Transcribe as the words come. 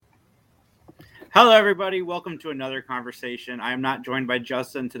Hello, everybody. Welcome to another conversation. I am not joined by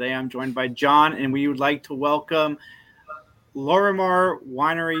Justin today. I'm joined by John, and we would like to welcome Lorimar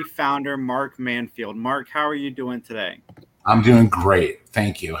Winery founder Mark Manfield. Mark, how are you doing today? I'm doing great.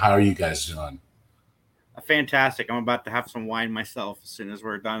 Thank you. How are you guys doing? Fantastic. I'm about to have some wine myself as soon as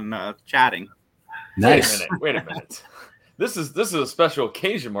we're done chatting. Nice. Wait a minute. This is a special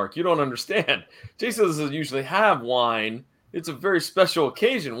occasion, Mark. You don't understand. Jason doesn't usually have wine. It's a very special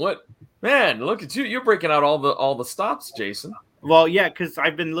occasion. What, man? Look at you. You're breaking out all the stops, Jason. Well, yeah, because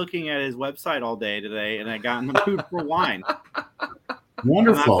I've been looking at his website all day today, and I got in the mood for wine.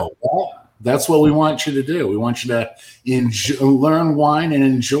 Wonderful. Well, that's what we want you to do. We want you to learn wine and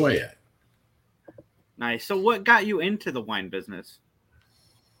enjoy it. Nice. So what got you into the wine business?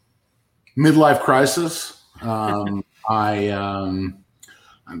 Midlife crisis. I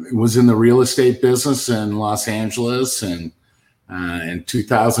was in the real estate business in Los Angeles, and in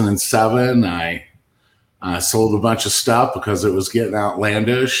 2007, I sold a bunch of stuff because it was getting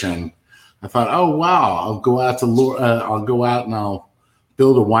outlandish, and I thought, oh wow, I'll go out and I'll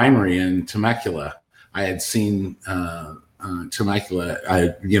build a winery in Temecula. I had seen Temecula,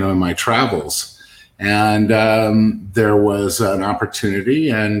 in my travels, and there was an opportunity,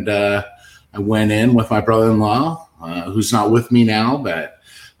 and I went in with my brother-in-law, who's not with me now, but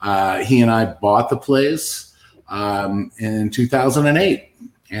he and I bought the place in 2008,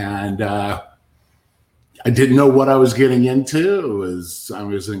 and I didn't know what I was getting into. I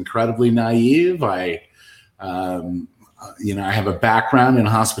was incredibly naive. I have a background in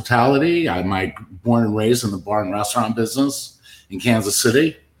hospitality. I'm born and raised in the bar and restaurant business in Kansas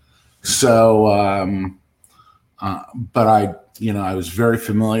City. So, but I was very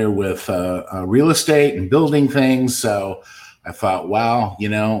familiar with real estate and building things. So I thought, wow,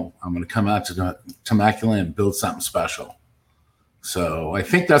 I'm going to come out to Temecula and build something special. So I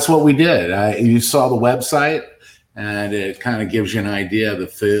think that's what we did. You saw the website, and it kind of gives you an idea of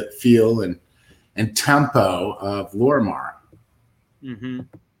the feel and tempo of Lorimar. Mm-hmm.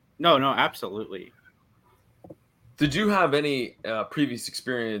 No, absolutely. Did you have any previous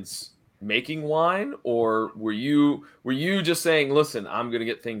experience making wine, or were you just saying, listen, I'm going to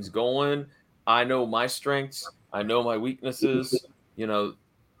get things going. I know my strengths. I know my weaknesses,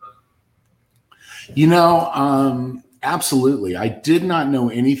 Absolutely. I did not know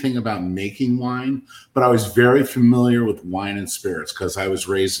anything about making wine, but I was very familiar with wine and spirits because I was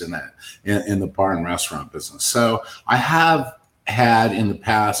raised in the bar and restaurant business. So I have had in the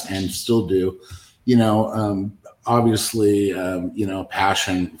past, and still do, obviously,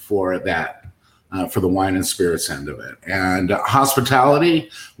 passion for that, for the wine and spirits end of it. And hospitality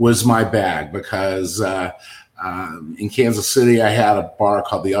was my bag because in Kansas City, I had a bar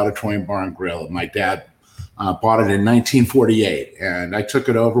called the Auditorium Bar and Grill. My dad bought it in 1948, and I took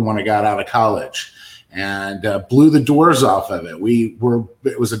it over when I got out of college and blew the doors off of it.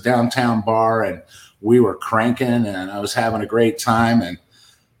 It was a downtown bar, and we were cranking, and I was having a great time. And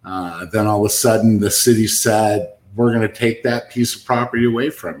then all of a sudden the city said, we're going to take that piece of property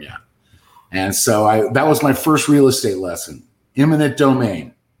away from you. And so that was my first real estate lesson, eminent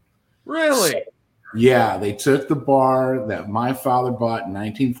domain. Really? So, yeah, they took the bar that my father bought in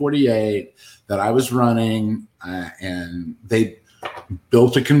 1948 that I was running, and they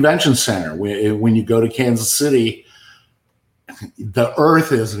built a convention center. When you go to Kansas City, the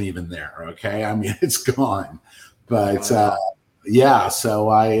earth isn't even there, okay? I mean, it's gone. But so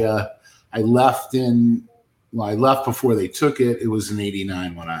I left I left before they took it. It was in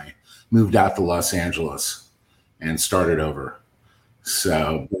 89 when I moved out to Los Angeles and started over.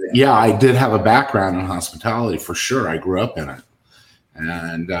 So, yeah, I did have a background in hospitality for sure. I grew up in it.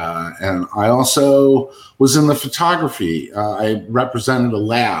 And I also was in the photography. I represented a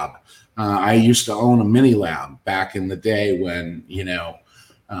lab. I used to own a mini lab back in the day when,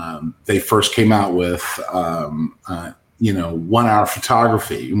 they first came out with, 1 hour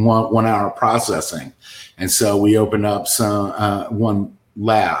photography, 1 hour processing. And so we opened up one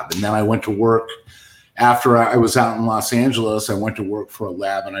lab, and then I went to work. After I was out in Los Angeles, I went to work for a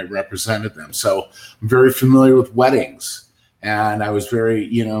lab, and I represented them. So I'm very familiar with weddings, and I was very,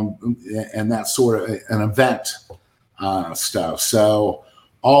 and that sort of an event stuff. So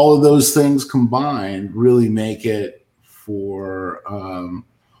all of those things combined really make it for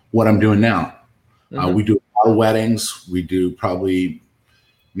what I'm doing now. Mm-hmm. We do a lot of weddings. We do probably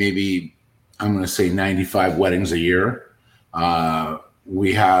maybe, I'm going to say 95 weddings a year.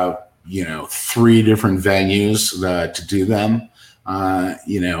 We have 3 different venues to do them.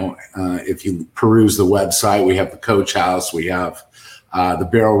 If you peruse the website, we have the Coach House, we have the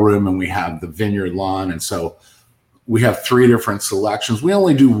Barrel Room, and we have the Vineyard Lawn. And so we have 3 different selections. We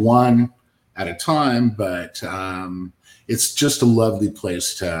only do one at a time, but it's just a lovely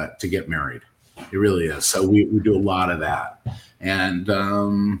place to get married. It really is. So we do a lot of that, and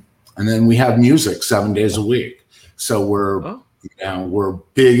then we have music 7 days a week. So we're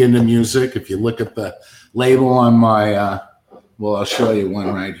big into music. If you look at the label on my, I'll show you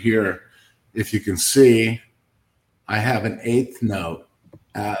one right here. If you can see, I have an eighth note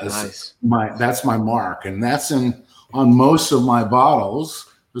as that's my mark, and that's on most of my bottles.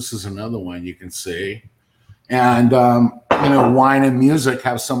 This is another one you can see. And, wine and music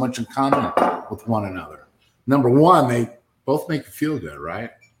have so much in common with one another. Number one, they both make you feel good,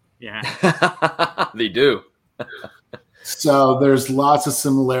 right? Yeah. They do. So there's lots of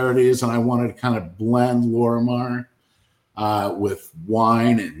similarities, and I wanted to kind of blend Lorimar with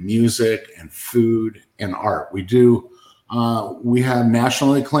wine and music and food and art. We have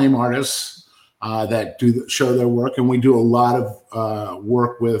nationally acclaimed artists that show their work, and we do a lot of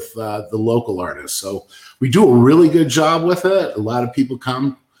work with the local artists. So we do a really good job with it. A lot of people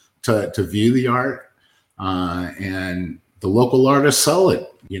come to view the art, and the local artists sell it.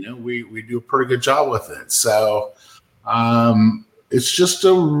 We do a pretty good job with it. So it's just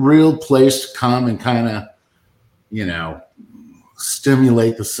a real place to come and kind of,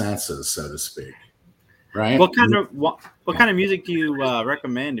 stimulate the senses, so to speak. Right. What kind of music do you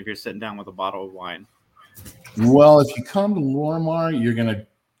recommend if you're sitting down with a bottle of wine? Well, if you come to Lorimar,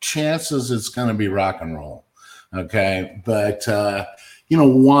 chances it's going to be rock and roll. Okay. But,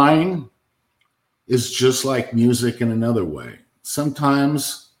 wine is just like music in another way.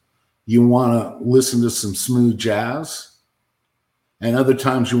 Sometimes you want to listen to some smooth jazz, and other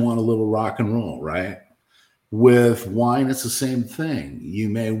times you want a little rock and roll, right? With wine, it's the same thing. You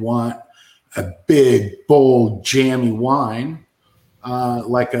may want a big, bold, jammy wine,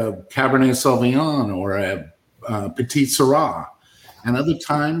 like a Cabernet Sauvignon or a Petit Syrah. And other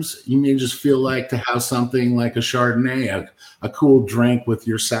times you may just feel like to have something like a Chardonnay, a cool drink with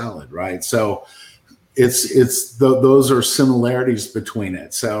your salad, right? So those are similarities between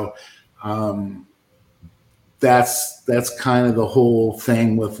it. So that's kind of the whole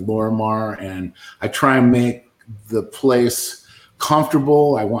thing with Lorimar. And I try and make the place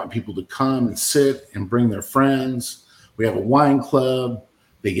comfortable. I want people to come and sit and bring their friends. We have a wine club.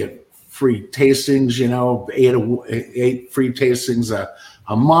 They get free tastings, 8 free tastings a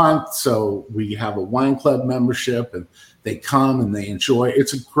month. So we have a wine club membership, and they come and they enjoy.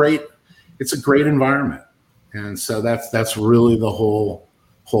 It's a great environment. And so that's really the whole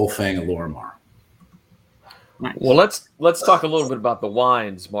thing at Lorimar. Nice. Well, let's talk a little bit about the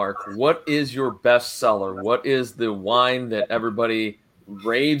wines, Mark. What is your best seller? What is the wine that everybody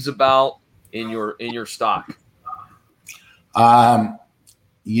raves about in your stock?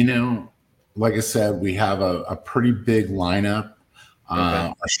 Like I said, we have a pretty big lineup. Okay.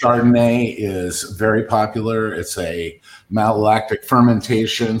 Our Chardonnay is very popular. It's a malolactic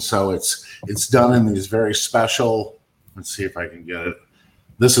fermentation, so it's done in these very special. Let's see if I can get it.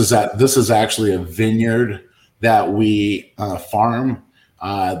 This is actually a vineyard that we farm.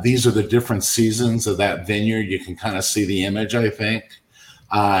 These are the different seasons of that vineyard. You can kind of see the image, I think.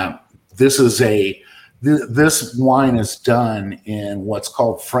 This wine is done in what's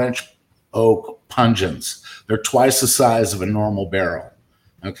called French oak pungens. They're twice the size of a normal barrel.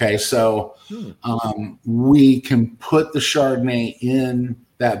 Okay, so we can put the Chardonnay in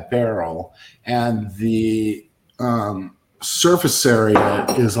that barrel, and the surface area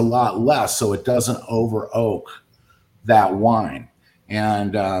is a lot less, so it doesn't over oak that wine.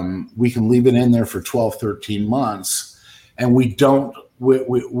 And we can leave it in there for 12, 13 months, and we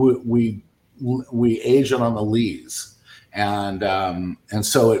age it on the lees, and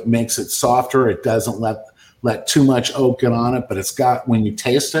so it makes it softer. It doesn't let too much oak get on it, but when you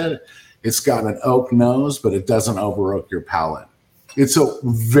taste it, it's got an oak nose, but it doesn't over oak your palate. It's a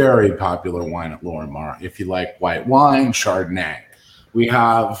very popular wine at Lorimar. If you like white wine, Chardonnay. We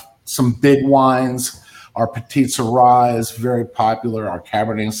have some big wines. Our Petit Syrah is very popular. Our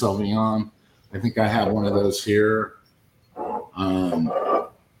Cabernet Sauvignon. I think I have one of those here.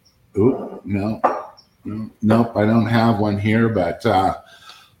 Nope, I don't have one here, but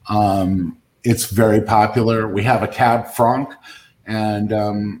it's very popular. We have a Cab Franc, and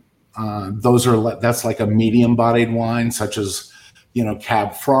that's like a medium-bodied wine, such as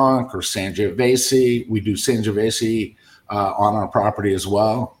Cab Franc or Sangiovese. We do Sangiovese on our property as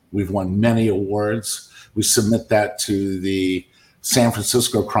well. We've won many awards. We submit that to the San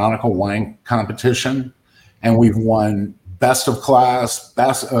Francisco Chronicle Wine Competition, and we've won best of class,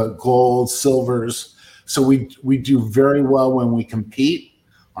 best gold, silvers. So we do very well when we compete.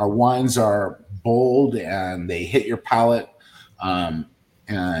 Our wines are bold and they hit your palate.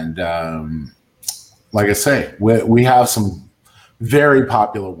 And like I say, we have some very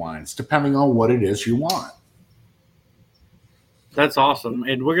popular wines, depending on what it is you want. That's awesome.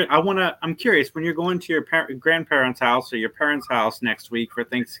 And I'm curious, when you're going to your grandparents' house or your parents' house next week for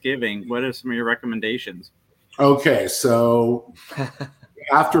Thanksgiving, what are some of your recommendations? Okay, so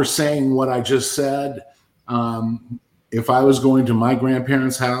after saying what I just said, if I was going to my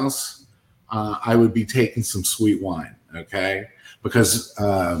grandparents' house, I would be taking some sweet wine, okay? Because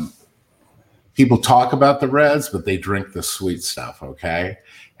people talk about the reds, but they drink the sweet stuff, okay?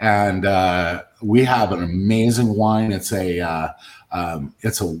 And we have an amazing wine. It's a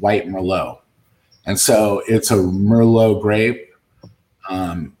white Merlot, and so it's a Merlot grape,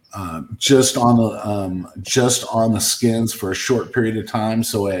 just on the skins for a short period of time.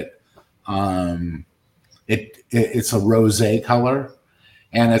 So it's a rosé color,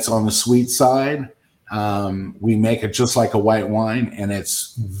 and it's on the sweet side. We make it just like a white wine, and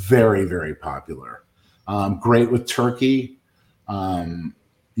it's very, very popular. Great with turkey.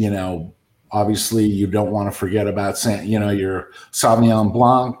 Obviously you don't want to forget about, your Sauvignon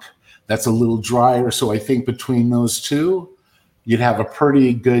Blanc. That's a little drier. So I think between those two, you'd have a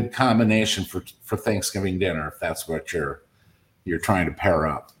pretty good combination for Thanksgiving dinner, if that's what you're trying to pair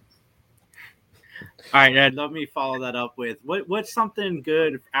up. All right, Ed, let me follow that up with what's something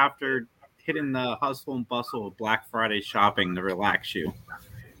good after hitting the hustle and bustle of Black Friday shopping to relax you?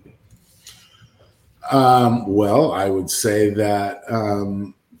 Well, I would say that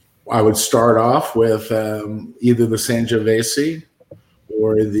I would start off with either the Sangiovese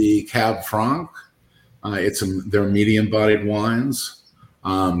or the Cab Franc. They're medium-bodied wines,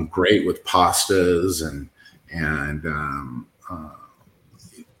 great with pastas and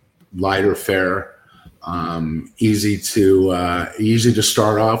lighter fare, easy to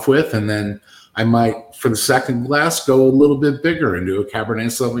start off with, and then I might, for the second glass, go a little bit bigger and do a Cabernet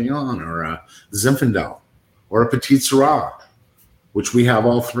Sauvignon or a Zinfandel or a Petit Syrah, which we have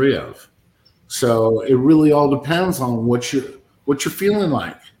all three of. So it really all depends on what you're feeling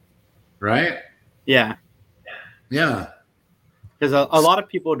like, right? Yeah. Yeah. Because a lot of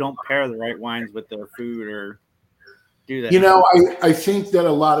people don't pair the right wines with their food or do that. I think that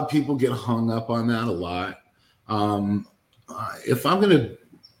a lot of people get hung up on that a lot. If I'm going to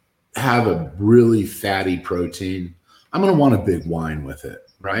have a really fatty protein, I'm going to want a big wine with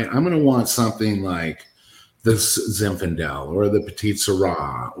it, right? I'm going to want something like the Zinfandel or the Petit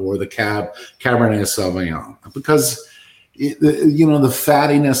Syrah or the Cabernet Sauvignon, because the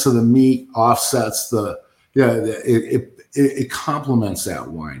fattiness of the meat offsets it complements that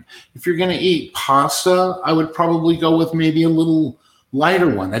wine. If you're going to eat pasta, I would probably go with maybe a little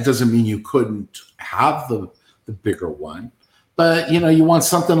lighter one. That doesn't mean you couldn't have the bigger one, but you want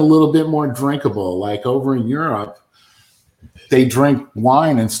something a little bit more drinkable. Like over in Europe, they drink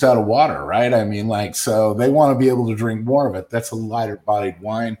wine instead of water, right? I mean, so they want to be able to drink more of it. That's a lighter bodied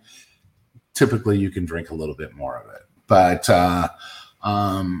wine. Typically, you can drink a little bit more of it. But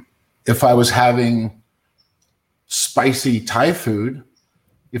if I was having spicy Thai food,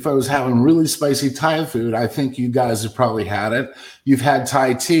 really spicy Thai food, I think you guys have probably had it. You've had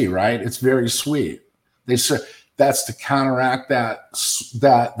Thai tea, right? It's very sweet. They say that's to counteract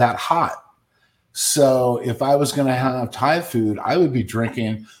that hot. So if I was going to have Thai food, I would be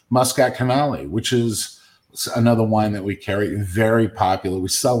drinking Muscat Canali, which is another wine that we carry, very popular. We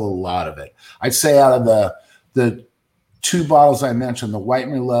sell a lot of it. I'd say out of the two bottles I mentioned, the White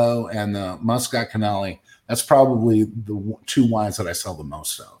Merlot and the Muscat Canali, that's probably the two wines that I sell the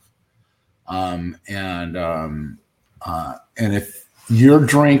most of. And if you're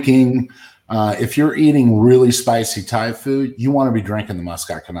drinking, if you're eating really spicy Thai food, you want to be drinking the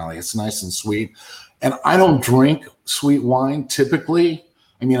Muscat Canali. It's nice and sweet. And I don't drink sweet wine typically.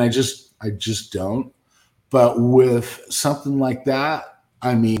 I mean, I just don't. But with something like that,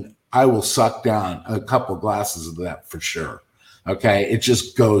 I mean, I will suck down a couple of glasses of that for sure. Okay. It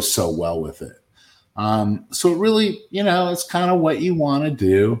just goes so well with it. So it really, it's kind of what you want to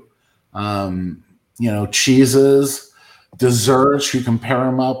do. Cheeses, desserts, you can pair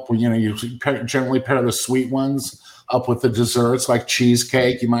them up. You generally pair the sweet ones up with the desserts, like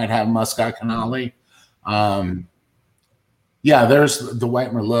cheesecake. You might have Muscat Canali. There's the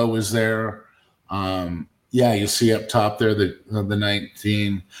White Merlot is there. You see up top there the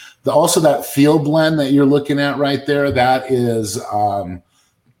 19. Also that field blend that you're looking at right there, that is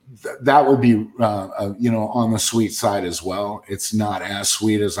that would be on the sweet side as well. It's not as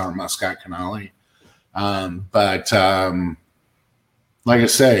sweet as our Muscat Canali, but like I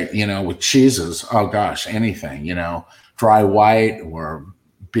say, with cheeses, oh gosh, anything, dry white or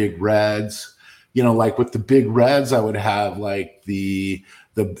big reds. like with the big reds, I would have like the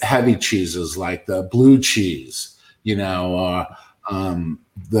heavy cheeses, like the blue cheese, the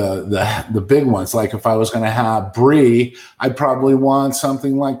big ones. Like if I was going to have brie, I'd probably want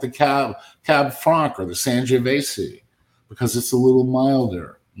something like the Cab Franc or the Sangiovese, because it's a little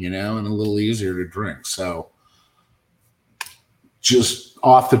milder, and a little easier to drink. So just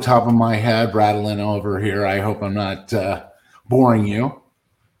off the top of my head, rattling over here. I hope I'm not boring you.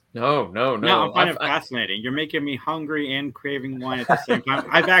 No. I find it fascinating. You're making me hungry and craving wine at the same time.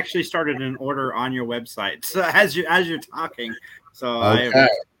 I've actually started an order on your website, so as you're talking. So okay. I've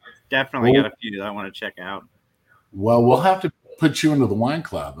definitely got a few that I want to check out. Well, we'll have to put you into the wine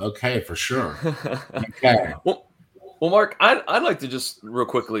club. Okay, for sure. Okay. Well, Mark, I'd like to just real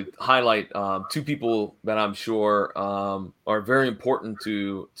quickly highlight two people that I'm sure are very important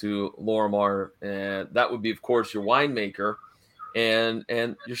to Lorimar, and that would be, of course, your winemaker and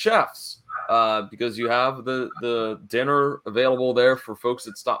your chefs, because you have the dinner available there for folks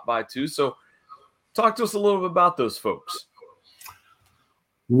that stop by too. So talk to us a little bit about those folks.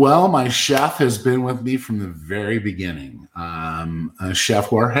 Well, my chef has been with me from the very beginning. Chef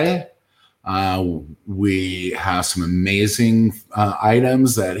Jorge. We have some amazing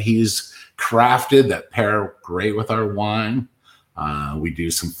items that he's crafted that pair great with our wine. We do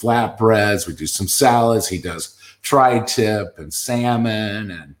some flatbreads, we do some salads. He does tri-tip and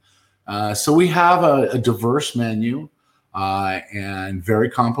salmon, and so we have a diverse menu, and very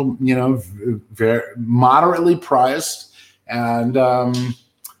very moderately priced. And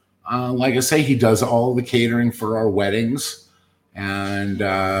like I say, he does all the catering for our weddings, and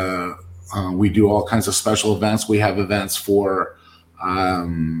we do all kinds of special events. We have events for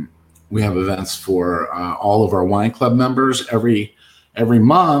all of our wine club members. Every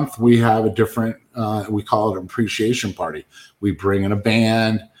month we have a different. We call it an appreciation party. We bring in a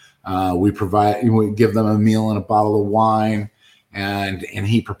band. We give them a meal and a bottle of wine, and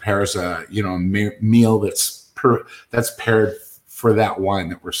he prepares a meal that's paired for that wine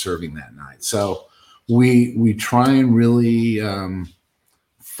that we're serving that night. So we try and really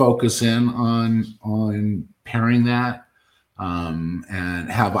focus in on pairing that, and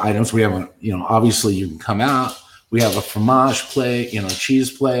have items. We have obviously you can come out. We have a fromage plate,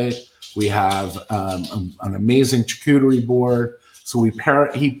 cheese plate. We have an amazing charcuterie board. So we pair.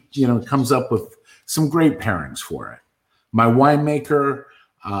 He comes up with some great pairings for it. My winemaker,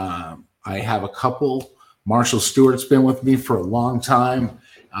 I have a couple. Marshall Stewart's been with me for a long time.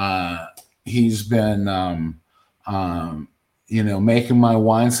 He's been making my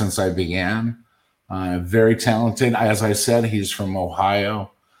wine since I began. Very talented. As I said, he's from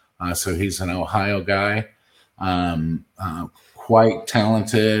Ohio, so he's an Ohio guy. Quite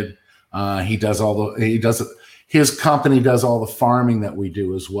talented. His company does all the farming that we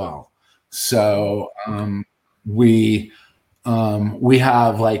do as well. So we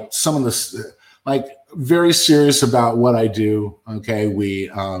have like some of the very serious about what I do. Okay, we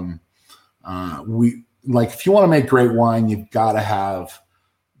like, if you want to make great wine, you've got to have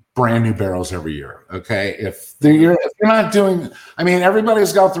brand new barrels every year. Okay. If you're not doing,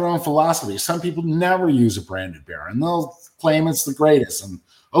 everybody's got their own philosophy. Some people never use a brand new barrel and they'll claim it's the greatest. And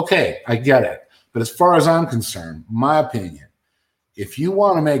okay, I get it. But as far as I'm concerned, my opinion, if you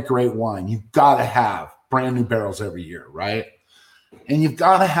want to make great wine, you've got to have brand new barrels every year, right? And you've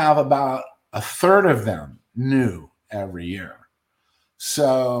got to have about a third of them new every year.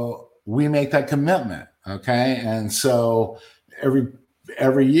 So we make that commitment. Okay. And so every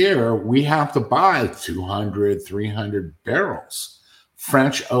year we have to buy 200, 300 barrels.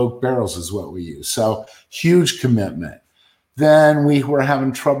 French oak barrels is what we use. So huge commitment. Then we were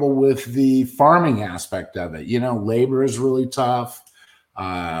having trouble with the farming aspect of it. Labor is really tough.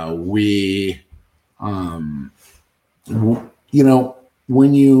 When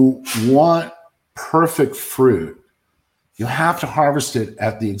you want perfect fruit, you have to harvest it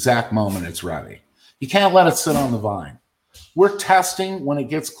at the exact moment it's ready. You can't let it sit on the vine. We're testing when it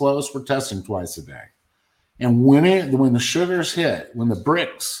gets close. We're testing twice a day. And when the sugars hit, when the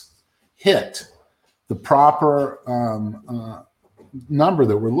bricks hit the proper number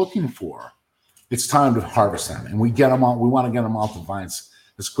that we're looking for, it's time to harvest them. And we want to get them off the vines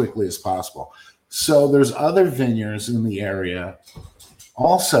as quickly as possible. So there's other vineyards in the area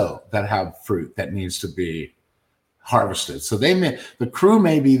also that have fruit that needs to be harvested. So the crew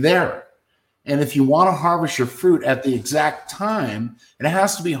may be there. And if you want to harvest your fruit at the exact time, it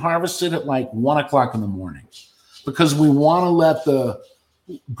has to be harvested at like 1:00 in the morning, because we want to let the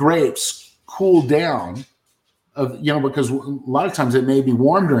grapes cool down because a lot of times it may be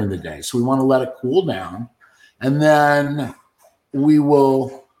warm during the day. So we want to let it cool down, and then we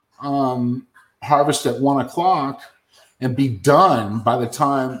will harvest at 1:00 and be done by the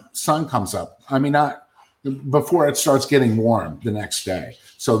time sun comes up. I mean, not before it starts getting warm the next day.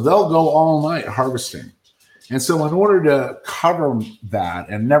 So they'll go all night harvesting. And so in order to cover that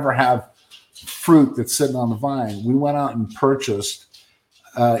and never have fruit that's sitting on the vine, we went out and purchased,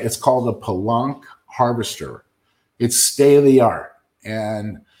 it's called a Pellenc harvester. It's state of the art.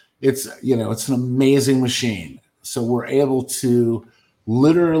 And it's an amazing machine. So we're able to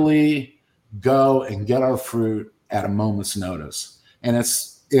literally go and get our fruit at a moment's notice. And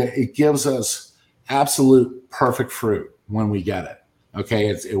it gives us absolute perfect fruit when we get it. Okay.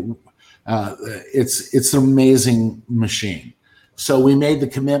 It's an amazing machine. So we made the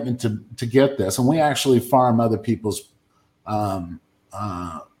commitment to get this, and we actually farm other people's,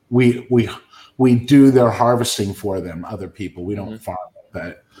 we do their harvesting for them, other people. We don't farm it,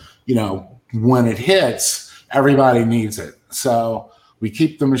 but when it hits, everybody needs it. So we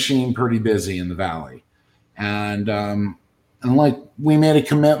keep the machine pretty busy in the valley. And like we made a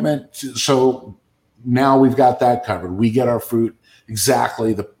commitment so now we've got that covered. We get our fruit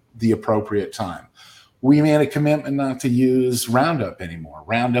exactly the appropriate time. We made a commitment not to use Roundup anymore.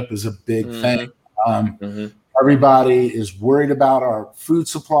 Roundup is a big thing. Everybody is worried about our food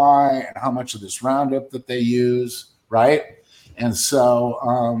supply and how much of this Roundup that they use, right? And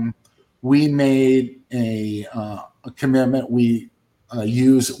so we made a commitment. We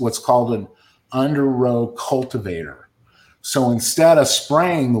use what's called an under-row cultivator. So instead of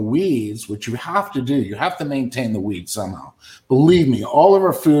spraying the weeds, which you have to do, you have to maintain the weeds somehow. Believe me, all of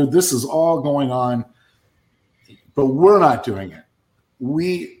our food, this is all going on, but we're not doing it.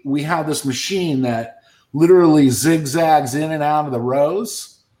 We have this machine that literally zigzags in and out of the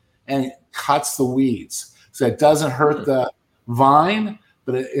rows and it cuts the weeds. So it doesn't hurt the vine,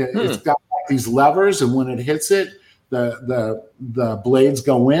 but it's got like these levers, and when it hits it, the blades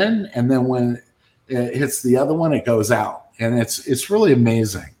go in, and then when it hits the other one, it goes out. And it's really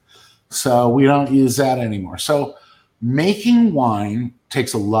amazing. So we don't use that anymore. So making wine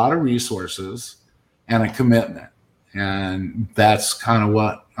takes a lot of resources and a commitment. And that's kind of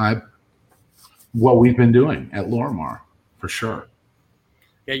what we've been doing at Lorimar, for sure.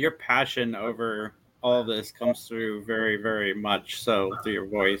 Yeah, your passion over all of this comes through very, very much so through your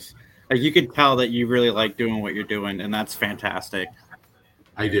voice. Like you could tell that you really like doing what you're doing, and that's fantastic.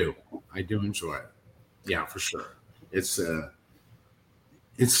 I do enjoy it. Yeah, for sure. It's a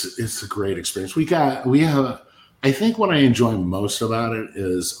great experience. I think what I enjoy most about it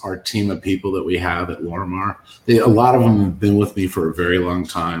is our team of people that we have at Lorimar. A lot of them have been with me for a very long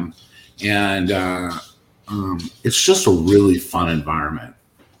time, and it's just a really fun environment.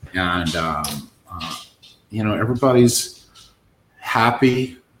 And everybody's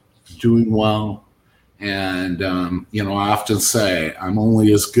happy, doing well, and I often say I'm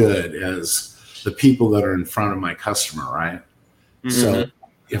only as good as the people that are in front of my customer, right? Mm-hmm. So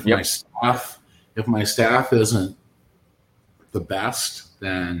if my staff isn't the best,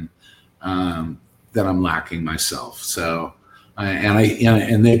 then I'm lacking myself. So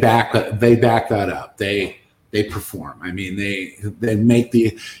and they back that up. They perform. I mean, they make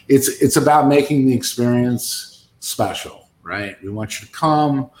it's about making the experience special, right? We want you to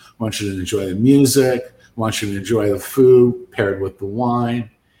come, we want you to enjoy the music, we want you to enjoy the food paired with the wine,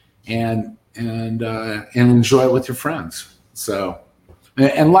 and enjoy it with your friends. So,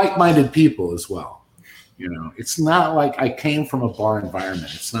 and like-minded people as well. It's not like I came from a bar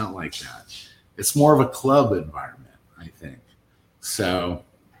environment. It's not like that. It's more of a club environment, I think. So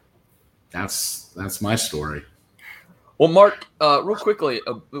that's my story. Well, Mark, real quickly,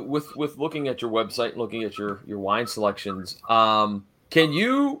 with looking at your website, looking at your wine selections, can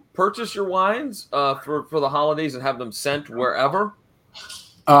you purchase your wines for the holidays and have them sent wherever?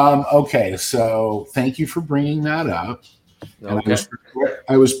 Okay, so thank you for bringing that up. Okay.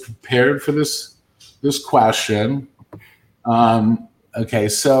 I was prepared for this question. Okay,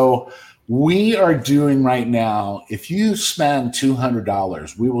 so we are doing right now, if you spend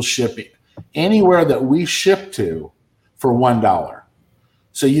 $200, we will ship it anywhere that we ship to for $1.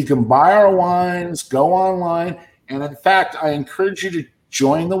 So you can buy our wines, go online, and in fact, I encourage you to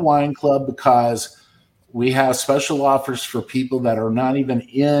join the wine club because we have special offers for people that are not even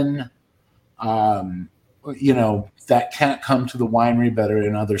in, that can't come to the winery but are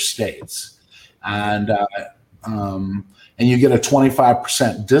in other states. And you get a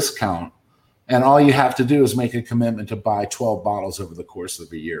 25% discount. And all you have to do is make a commitment to buy 12 bottles over the course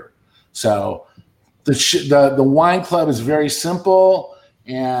of a year. So the wine club is very simple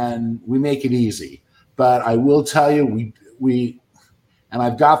and we make it easy. But I will tell you, and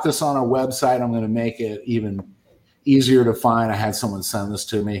I've got this on our website. I'm going to make it even easier to find. I had someone send this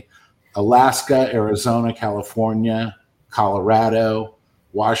to me. Alaska, Arizona, California, Colorado,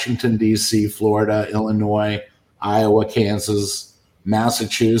 Washington, D.C., Florida, Illinois, Iowa, Kansas,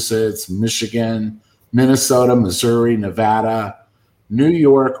 Massachusetts, Michigan, Minnesota, Missouri, Nevada, New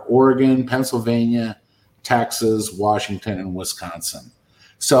York, Oregon, Pennsylvania, Texas, Washington, and Wisconsin.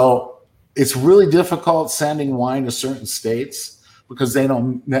 So it's really difficult sending wine to certain states because they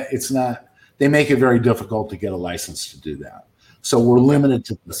make it very difficult to get a license to do that. So we're limited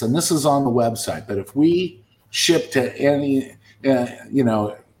to this. And this is on the website. But if we ship to any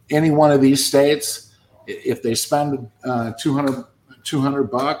one of these states, if they spend $200,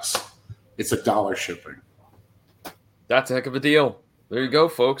 it's $1 shipping. That's a heck of a deal. There you go,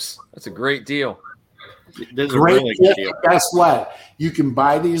 folks. That's a great deal. This is Great a really good gift. deal. Guess what? You can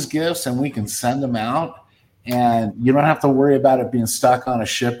buy these gifts and we can send them out, and you don't have to worry about it being stuck on a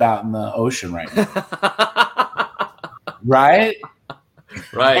ship out in the ocean right now. Right?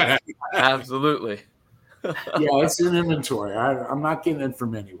 Right. Absolutely. Yeah, it's in inventory. I'm not getting it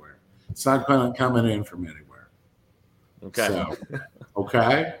from anywhere. It's not coming in from anywhere. Okay. So,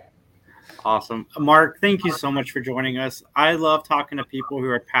 okay. Awesome. Mark, thank you so much for joining us. I love talking to people who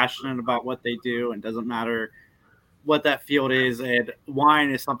are passionate about what they do, and doesn't matter what that field is. And wine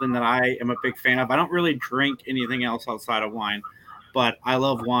is something that I am a big fan of. I don't really drink anything else outside of wine, but I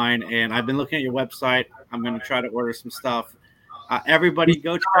love wine, and I've been looking at your website. I'm going to try to order some stuff. Everybody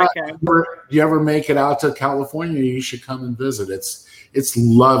go check out. If you ever make it out to California, you should come and visit. It's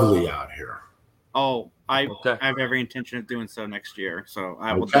lovely out here. Oh, I have every intention of doing so next year, so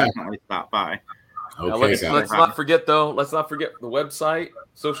I will definitely stop by. Okay, let's not forget the website,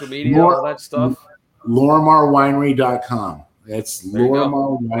 social media, all that stuff. LorimarWinery.com. It's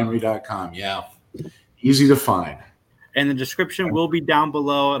LorimarWinery.com. Yeah, easy to find. And the description will be down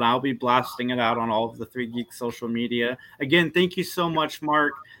below, and I'll be blasting it out on all of the Three Geeks social media. Again, thank you so much,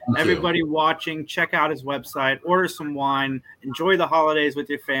 Mark. Everybody watching, check out his website, order some wine, enjoy the holidays with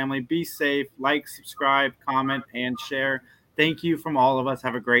your family, be safe, like, subscribe, comment, and share. Thank you from all of us.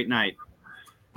 Have a great night.